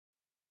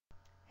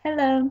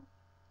Hello,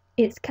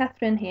 it's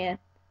Catherine here.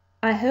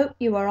 I hope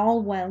you are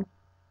all well.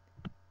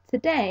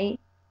 Today,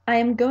 I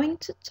am going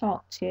to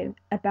talk to you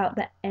about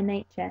the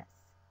NHS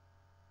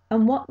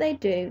and what they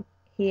do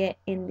here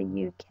in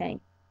the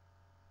UK.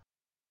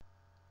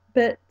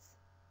 But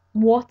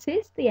what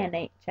is the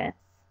NHS?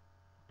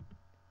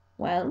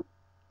 Well,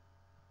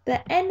 the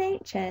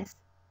NHS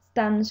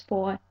stands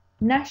for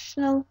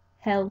National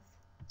Health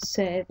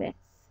Service.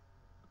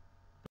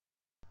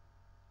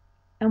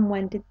 And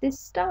when did this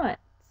start?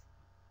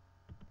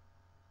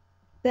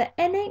 The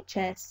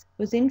NHS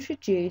was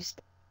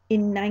introduced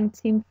in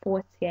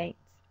 1948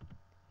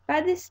 by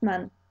this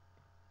man,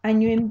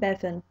 Aneurin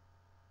Bevan,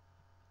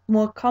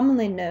 more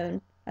commonly known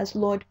as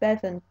Lord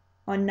Bevan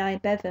or Nye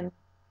Bevan.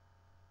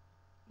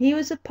 He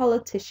was a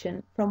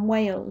politician from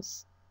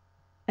Wales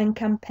and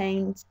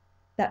campaigned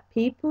that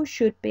people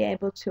should be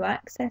able to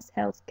access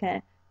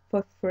healthcare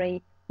for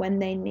free when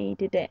they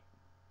needed it.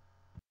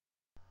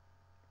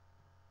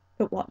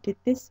 But what did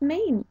this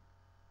mean?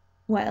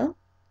 Well,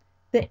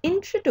 the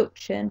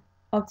introduction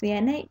of the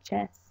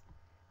NHS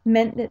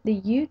meant that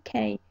the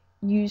UK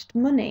used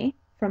money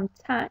from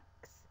tax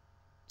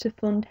to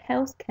fund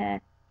healthcare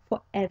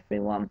for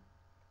everyone.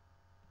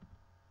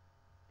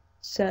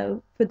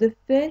 So, for the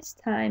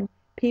first time,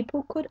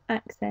 people could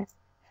access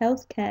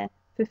healthcare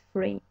for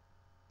free.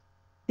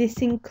 This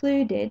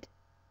included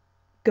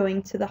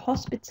going to the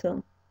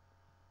hospital,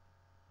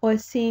 or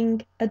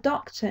seeing a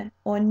doctor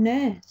or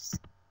nurse,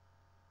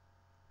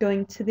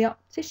 going to the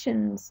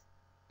opticians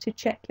to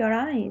check your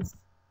eyes,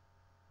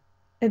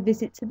 a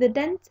visit to the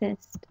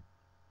dentist.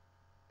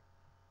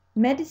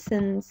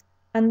 Medicines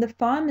and the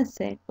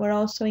pharmacy were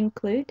also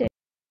included.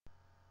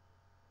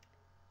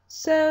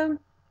 So,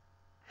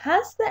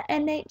 has the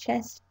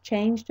NHS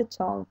changed at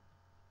all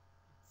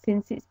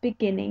since its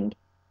beginning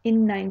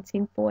in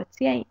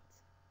 1948?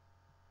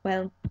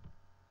 Well,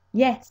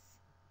 yes,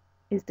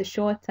 is the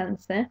short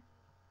answer.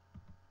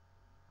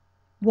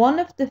 One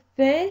of the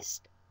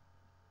first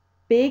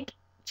big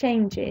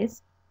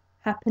changes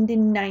happened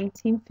in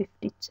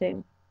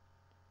 1952.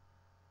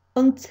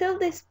 Until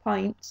this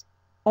point,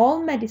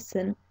 all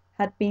medicine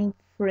had been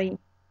free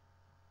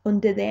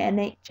under the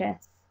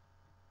NHS.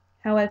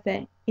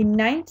 However, in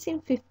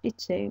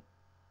 1952,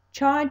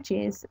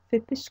 charges for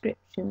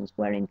prescriptions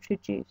were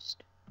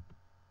introduced.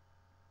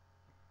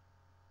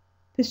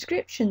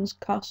 Prescriptions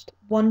cost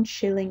 1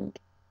 shilling,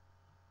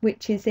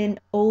 which is in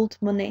old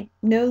money,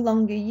 no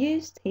longer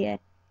used here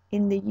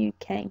in the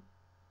UK.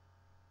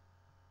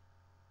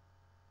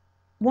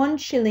 1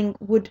 shilling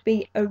would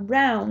be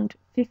around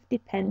 50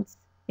 pence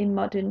in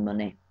modern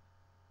money,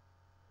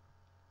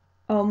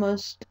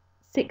 almost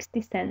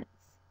 60 cents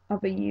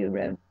of a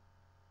euro.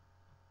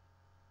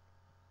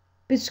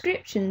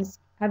 Prescriptions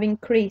have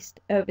increased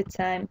over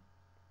time,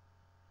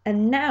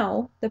 and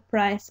now the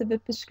price of a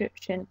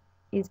prescription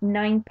is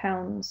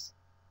 £9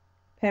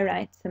 per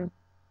item,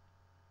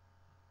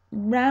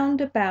 round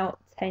about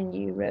 10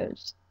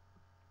 euros.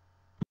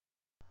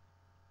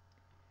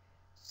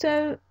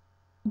 So,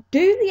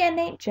 do the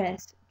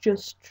NHS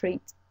just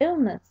treat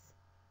illness?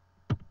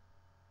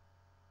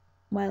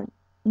 Well,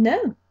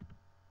 no.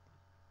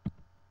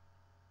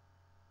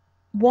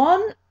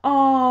 One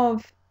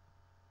of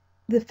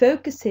the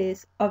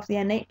focuses of the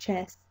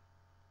NHS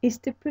is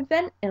to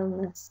prevent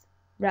illness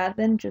rather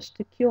than just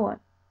to cure.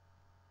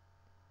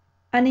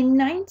 And in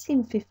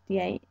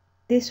 1958,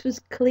 this was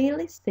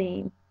clearly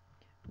seen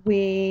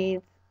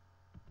with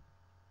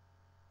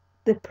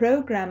the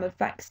programme of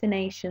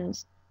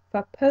vaccinations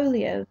for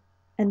polio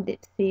and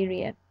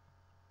diphtheria.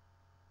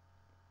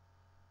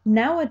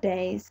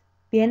 Nowadays,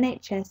 the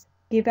NHS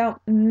give out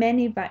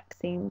many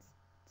vaccines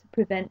to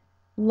prevent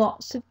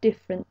lots of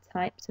different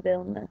types of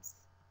illness.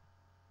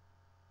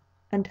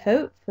 And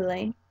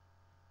hopefully,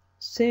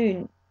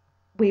 soon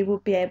we will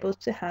be able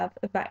to have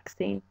a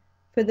vaccine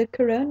for the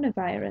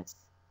coronavirus,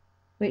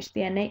 which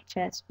the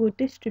NHS will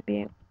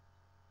distribute.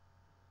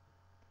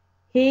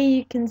 Here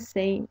you can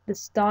see the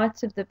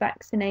start of the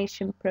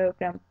vaccination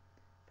programme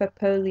for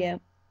polio.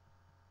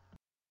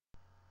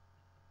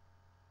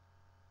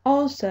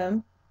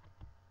 Also,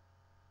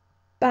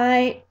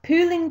 by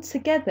pooling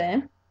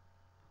together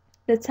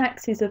the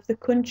taxes of the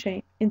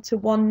country into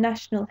one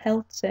national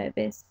health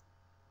service,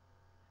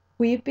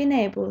 we've been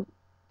able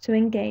to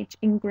engage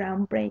in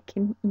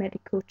groundbreaking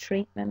medical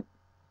treatment.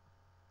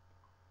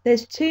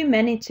 There's too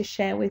many to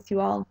share with you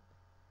all,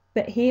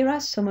 but here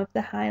are some of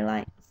the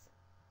highlights.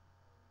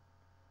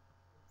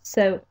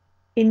 So,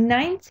 in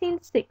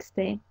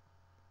 1960,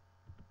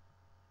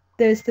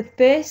 there was the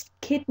first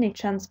kidney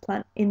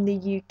transplant in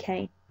the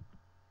UK.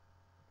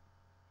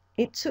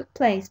 It took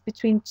place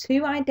between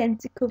two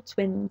identical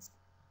twins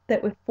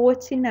that were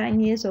 49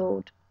 years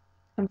old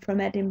and from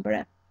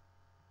Edinburgh.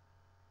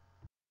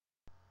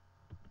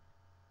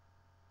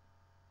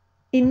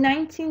 In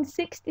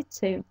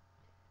 1962,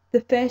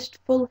 the first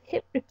full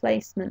hip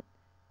replacement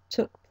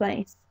took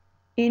place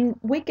in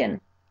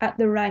Wigan at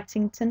the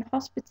Wrightington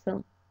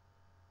Hospital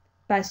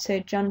by Sir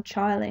John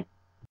Charley.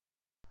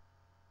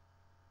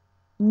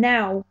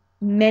 Now,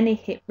 many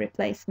hip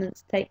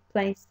replacements take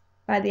place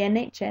by the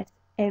NHS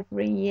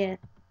every year.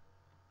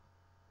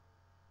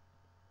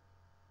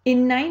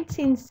 In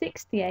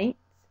 1968,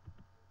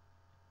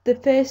 the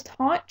first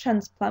heart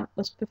transplant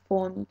was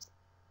performed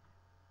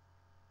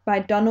by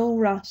Donald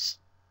Ross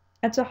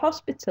at a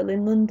hospital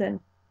in London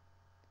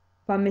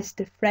for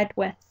Mr. Fred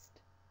West.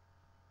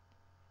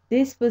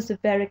 This was a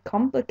very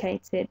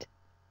complicated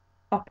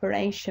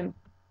operation.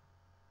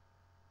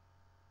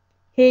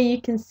 Here you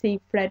can see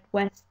Fred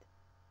West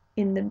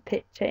in the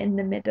picture in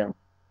the middle.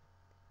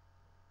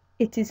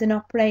 It is an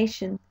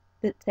operation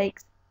that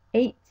takes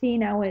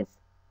 18 hours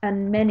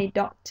and many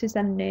doctors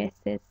and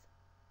nurses.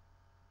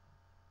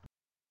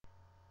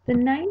 The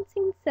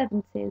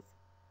 1970s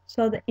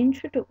saw the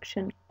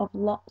introduction of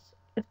lots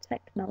of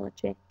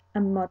technology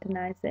and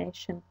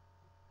modernisation.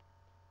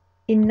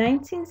 In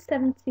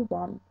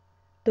 1971,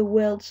 the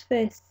world's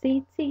first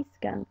CT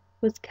scan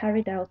was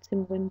carried out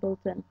in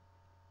Wimbledon.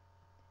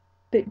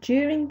 But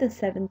during the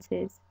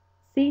 70s,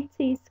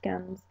 CT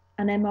scans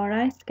and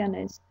MRI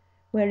scanners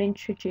were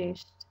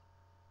introduced.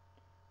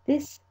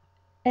 This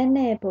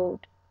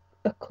enabled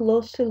a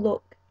closer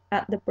look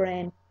at the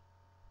brain,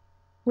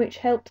 which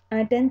helped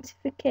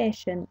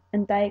identification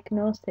and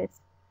diagnosis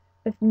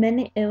of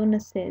many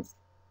illnesses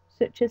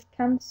such as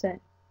cancer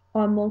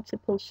or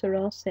multiple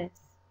sclerosis.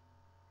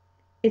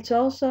 It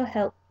also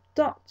helped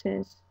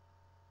doctors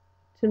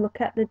to look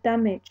at the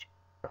damage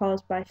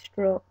caused by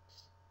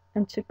strokes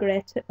and to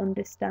greater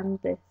understand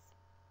this.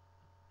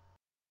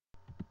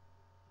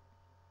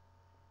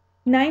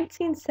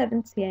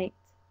 1978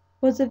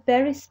 was a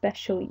very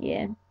special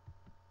year.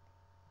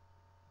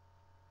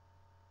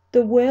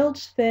 The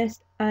world's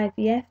first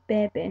IVF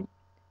baby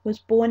was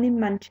born in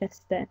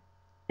Manchester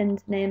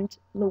and named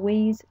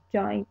Louise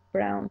Joy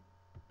Brown.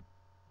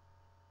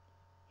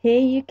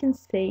 Here you can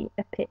see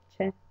a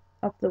picture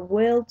of the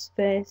world's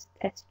first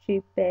test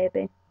tube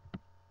baby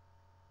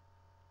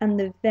and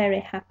the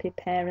very happy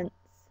parents.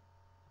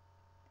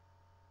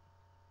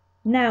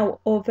 Now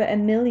over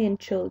 1 million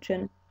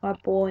children are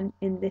born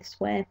in this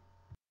way.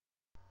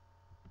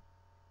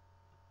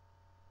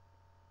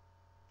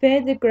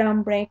 Further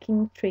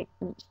groundbreaking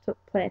treatments took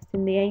place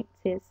in the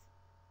 80s,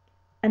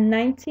 and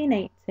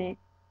 1980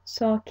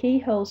 saw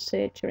keyhole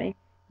surgery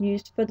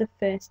used for the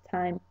first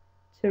time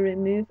to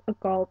remove a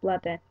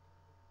gallbladder.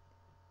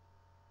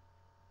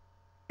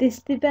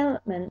 This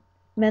development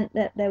meant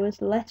that there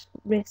was less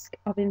risk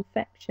of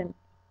infection,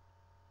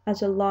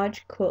 as a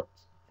large cut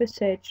for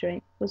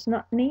surgery was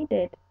not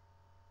needed,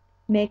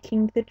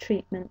 making the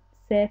treatment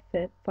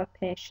safer for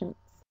patients.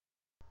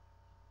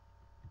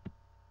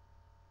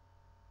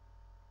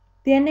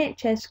 The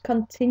NHS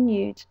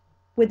continued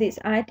with its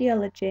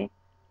ideology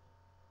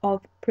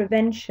of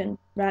prevention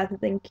rather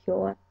than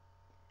cure,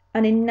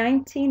 and in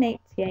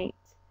 1988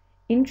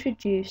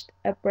 introduced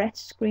a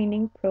breast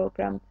screening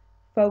programme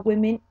for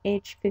women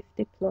aged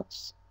 50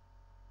 plus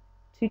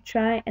to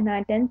try and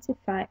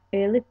identify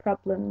early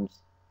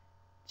problems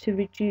to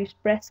reduce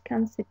breast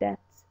cancer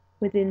deaths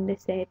within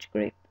this age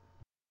group.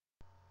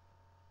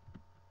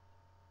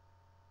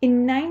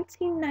 In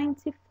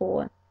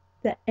 1994,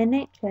 the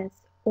NHS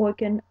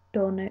Organ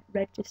Donor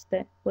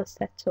Register was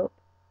set up.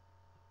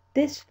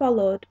 This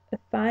followed a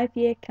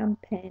 5-year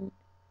campaign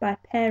by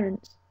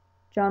parents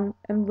John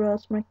and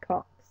Rosemary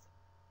Cox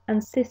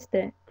and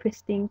sister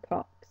Christine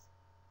Cox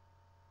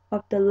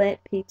of the late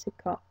Peter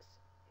Cox,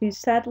 who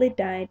sadly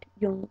died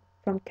young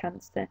from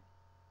cancer.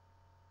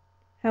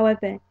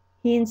 However,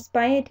 he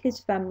inspired his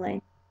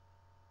family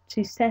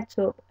to set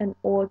up an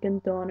organ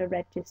donor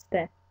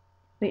register,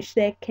 which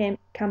they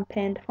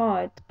campaigned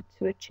hard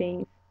to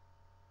achieve.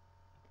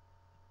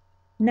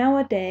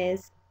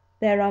 Nowadays,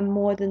 there are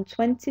more than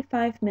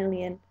 25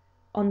 million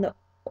on the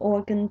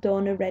organ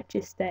donor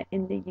register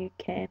in the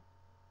UK.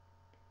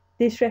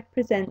 This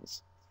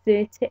represents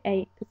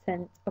 38%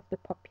 of the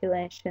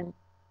population.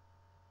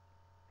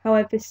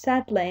 However,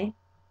 sadly,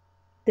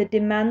 the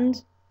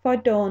demand for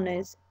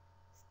donors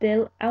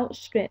still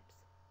outstrips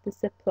the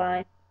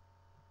supply,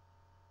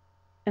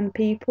 and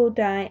people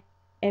die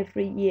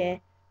every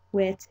year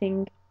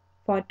waiting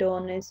for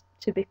donors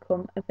to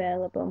become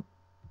available.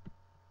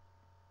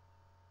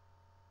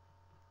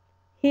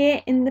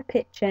 Here in the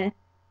picture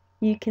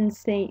you can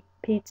see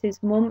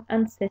Peter's mum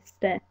and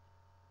sister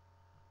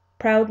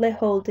proudly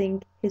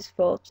holding his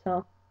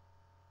photo.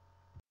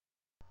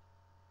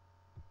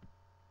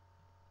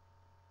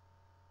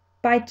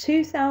 By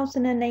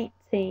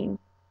 2018,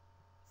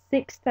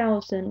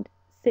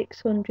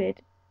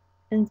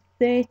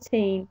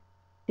 6,613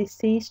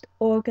 deceased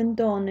organ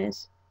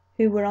donors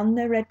who were on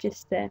the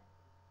register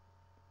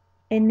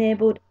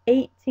enabled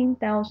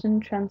 18,000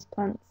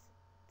 transplants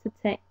to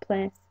take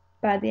place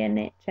by the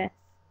NHS,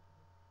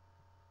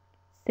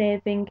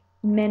 saving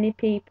many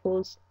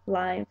people's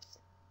lives.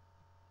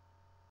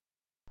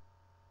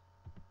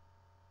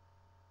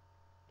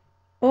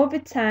 Over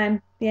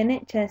time, the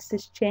NHS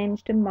has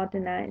changed and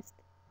modernised,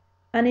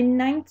 and in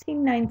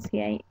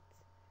 1998,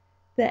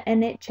 the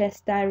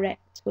NHS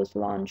Direct was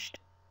launched.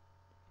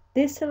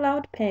 This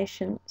allowed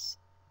patients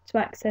to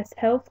access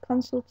health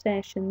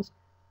consultations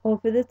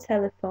over the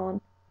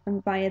telephone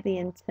and via the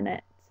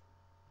internet,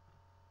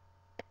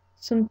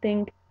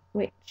 something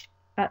which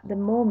at the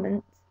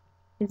moment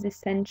is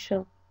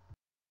essential.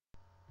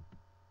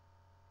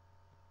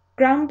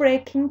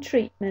 Groundbreaking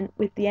treatment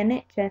with the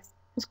NHS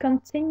has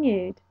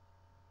continued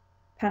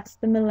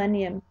past the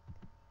millennium,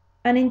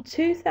 and in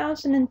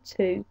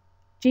 2002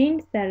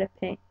 gene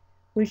therapy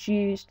was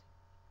used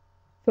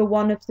for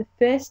one of the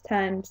first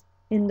times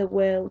in the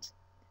world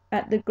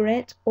at the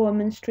Great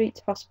Ormond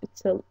Street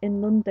Hospital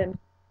in London.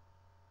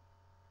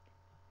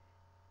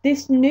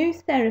 This new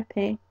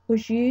therapy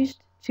was used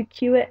to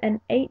cure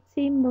an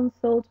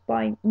 18-month-old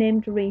boy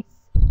named Reese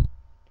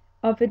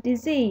of a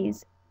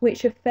disease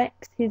which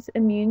affects his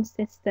immune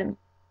system,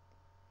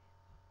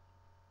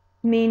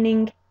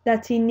 meaning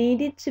that he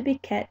needed to be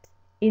kept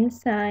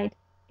inside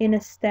in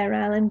a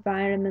sterile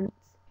environment.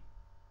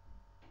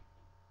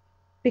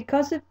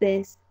 Because of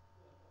this,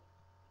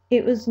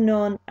 it was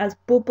known as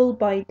bubble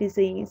boy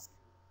disease,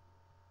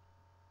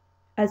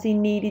 as he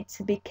needed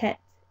to be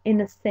kept in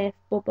a safe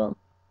bubble.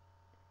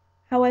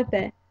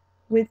 However,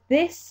 with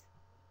this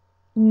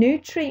new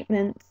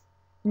treatment,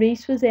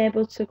 Reese was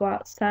able to go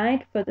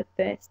outside for the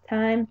first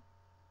time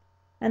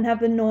and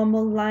have a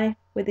normal life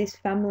with his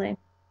family.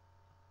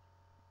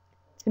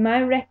 To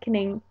my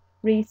reckoning,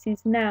 Reese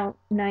is now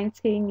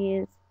 19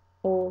 years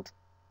old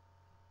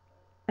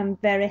and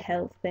very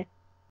healthy.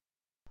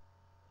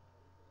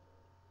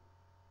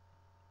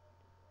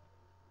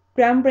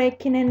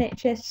 Groundbreaking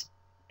NHS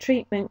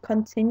treatment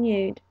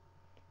continued,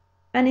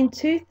 and in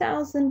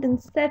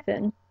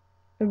 2007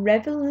 a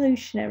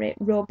revolutionary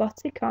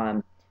robotic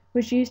arm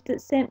was used at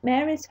St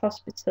Mary's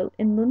Hospital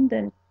in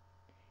London.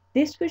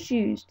 This was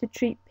used to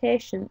treat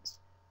patients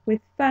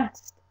with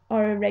fast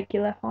or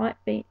irregular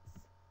heartbeats.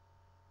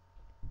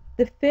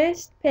 The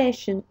first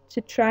patient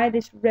to try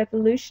this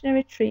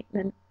revolutionary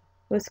treatment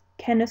was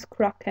Kenneth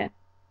Crocker.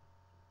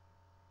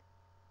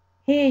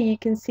 Here you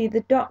can see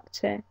the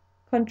doctor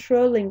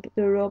controlling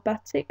the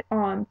robotic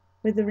arm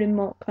with a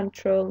remote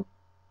control.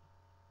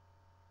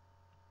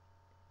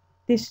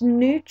 This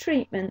new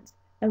treatment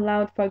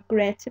allowed for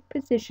greater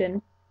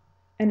precision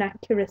and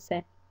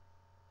accuracy.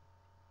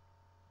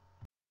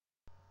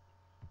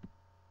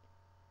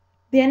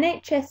 The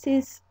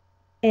NHS's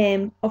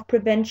aim of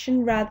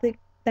prevention rather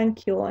than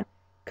cure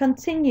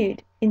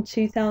continued in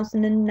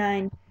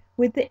 2009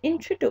 with the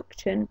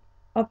introduction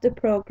of the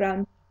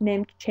programme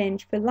named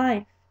Change for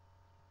Life.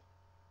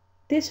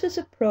 This was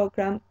a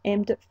programme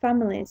aimed at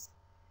families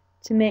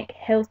to make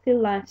healthy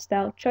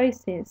lifestyle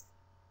choices,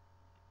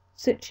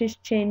 such as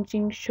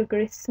changing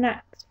sugary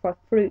snacks for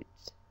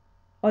fruits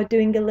or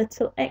doing a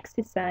little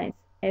exercise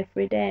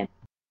every day.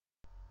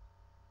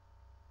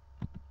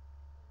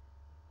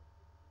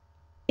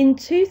 In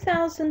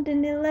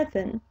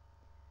 2011,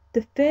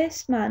 the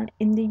first man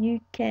in the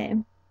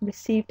UK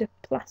received a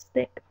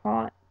plastic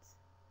heart.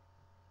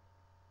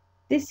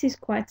 This is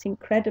quite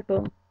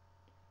incredible.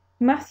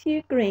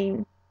 Matthew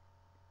Green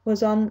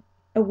was on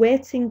a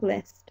waiting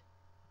list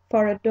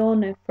for a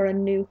donor for a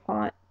new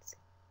heart,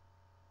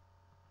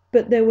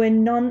 but there were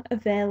none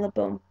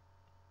available.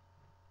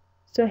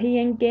 So he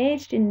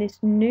engaged in this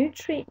new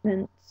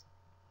treatment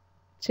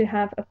to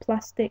have a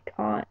plastic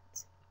heart.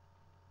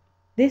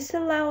 This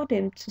allowed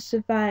him to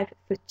survive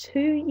for 2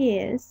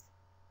 years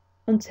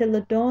until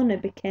a donor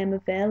became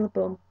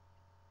available.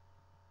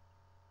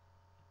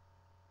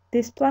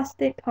 This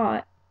plastic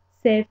heart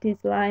saved his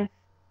life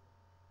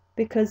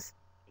because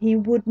he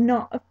would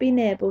not have been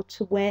able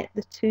to wait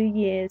the 2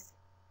 years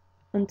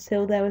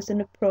until there was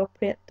an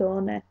appropriate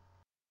donor.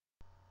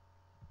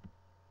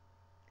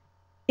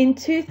 In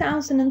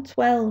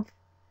 2012,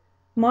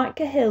 Mark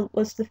Cahill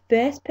was the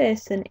first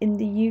person in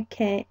the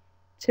UK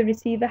to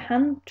receive a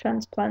hand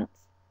transplant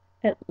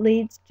at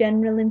Leeds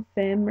General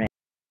Infirmary.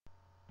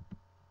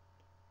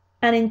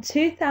 And in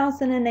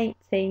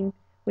 2018,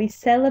 we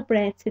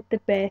celebrated the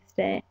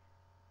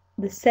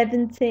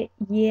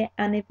 70-year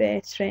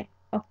anniversary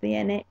of the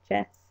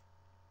NHS.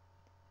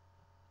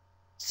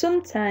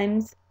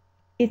 Sometimes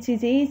it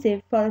is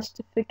easy for us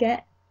to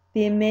forget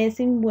the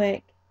amazing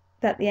work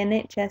that the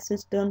NHS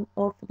has done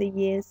over the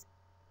years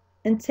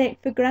and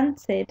take for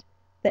granted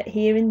that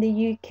here in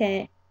the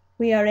UK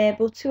we are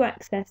able to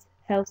access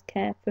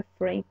healthcare for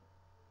free.